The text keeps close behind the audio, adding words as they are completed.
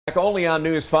Only on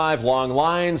News 5, long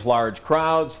lines, large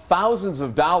crowds, thousands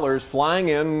of dollars flying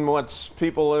in what's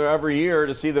people every year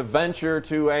to see the venture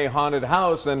to a haunted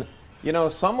house. And, you know,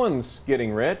 someone's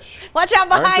getting rich. Watch out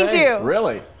behind you.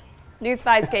 Really? News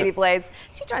 5's Katie Blaze.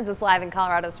 She joins us live in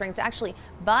Colorado Springs to actually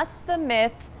bust the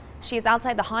myth. She's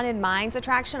outside the Haunted Mines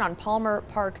attraction on Palmer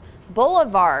Park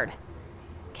Boulevard.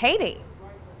 Katie.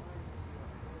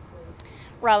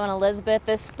 Rob and Elizabeth,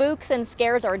 the spooks and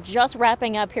scares are just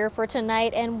wrapping up here for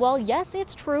tonight. And while yes,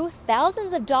 it's true,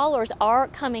 thousands of dollars are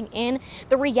coming in,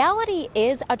 the reality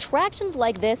is attractions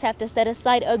like this have to set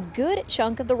aside a good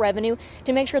chunk of the revenue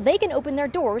to make sure they can open their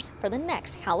doors for the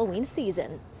next Halloween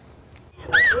season.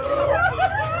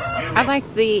 I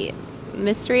like the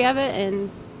mystery of it and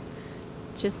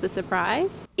just the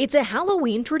surprise. It's a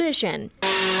Halloween tradition.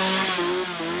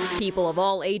 People of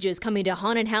all ages coming to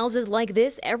haunted houses like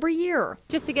this every year.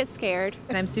 Just to get scared.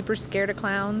 And I'm super scared of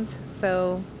clowns,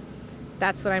 so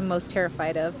that's what I'm most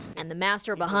terrified of. And the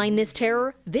master behind this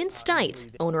terror, Vince Stites,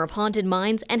 owner of Haunted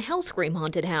Mines and Hellscream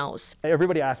Haunted House.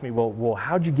 Everybody asks me, well,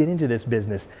 how'd you get into this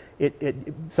business?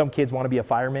 Some kids want to be a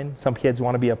fireman, some kids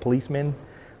want to be a policeman,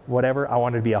 whatever. I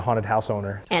wanted to be a haunted house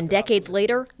owner. And decades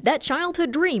later, that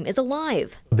childhood dream is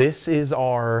alive. This is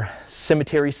our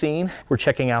cemetery scene. We're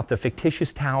checking out the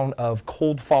fictitious town of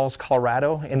Cold Falls,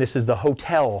 Colorado, and this is the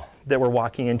hotel that we're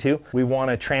walking into. We want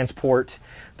to transport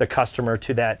the customer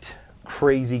to that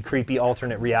crazy, creepy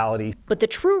alternate reality. But the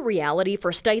true reality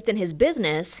for Stites and his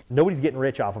business, nobody's getting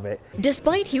rich off of it.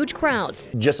 Despite huge crowds.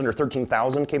 Just under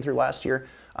 13,000 came through last year.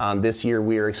 This year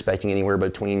we are expecting anywhere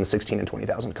between 16 and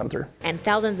 20,000 come through. And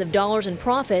thousands of dollars in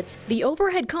profits, the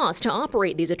overhead cost to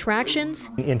operate these attractions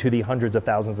into the hundreds of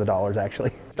thousands of dollars,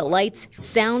 actually. The lights,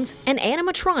 sounds, and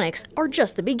animatronics are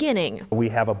just the beginning. We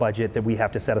have a budget that we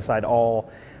have to set aside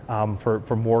all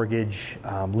for mortgage,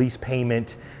 lease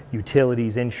payment,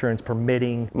 utilities, insurance,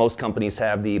 permitting. Most companies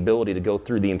have the ability to go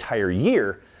through the entire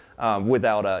year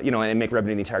without, and make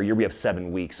revenue the entire year. We have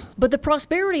 7 weeks. But the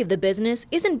prosperity of the business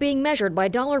isn't being measured by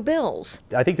dollar bills.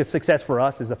 I think the success for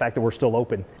us is the fact that we're still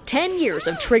open. 10 years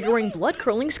of triggering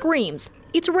blood-curdling screams.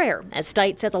 It's rare, as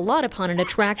Stites says a lot of haunted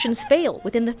attractions fail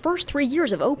within the first 3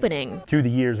 years of opening. Through the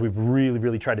years, we've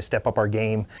really tried to step up our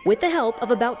game. With the help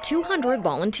of about 200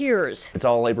 volunteers. It's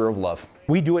all a labor of love.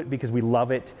 We do it because we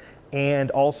love it.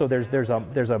 And also there's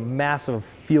a massive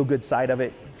feel-good side of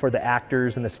it for the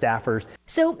actors and the staffers.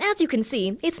 So as you can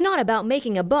see, it's not about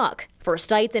making a buck. For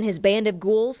Stites and his band of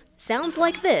ghouls, sounds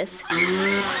like this,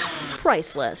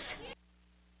 priceless.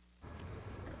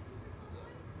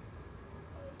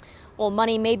 Well,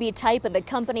 money may be tight, but the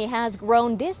company has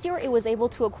grown. This year, it was able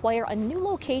to acquire a new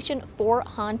location for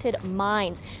Haunted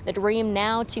Mines. The dream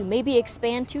now to maybe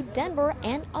expand to Denver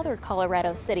and other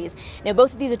Colorado cities. Now,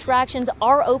 both of these attractions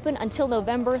are open until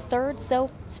November 3rd,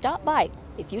 so stop by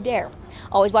if you dare.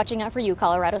 Always watching out for you,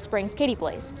 Colorado Springs. Katie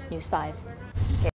Blaze, News 5.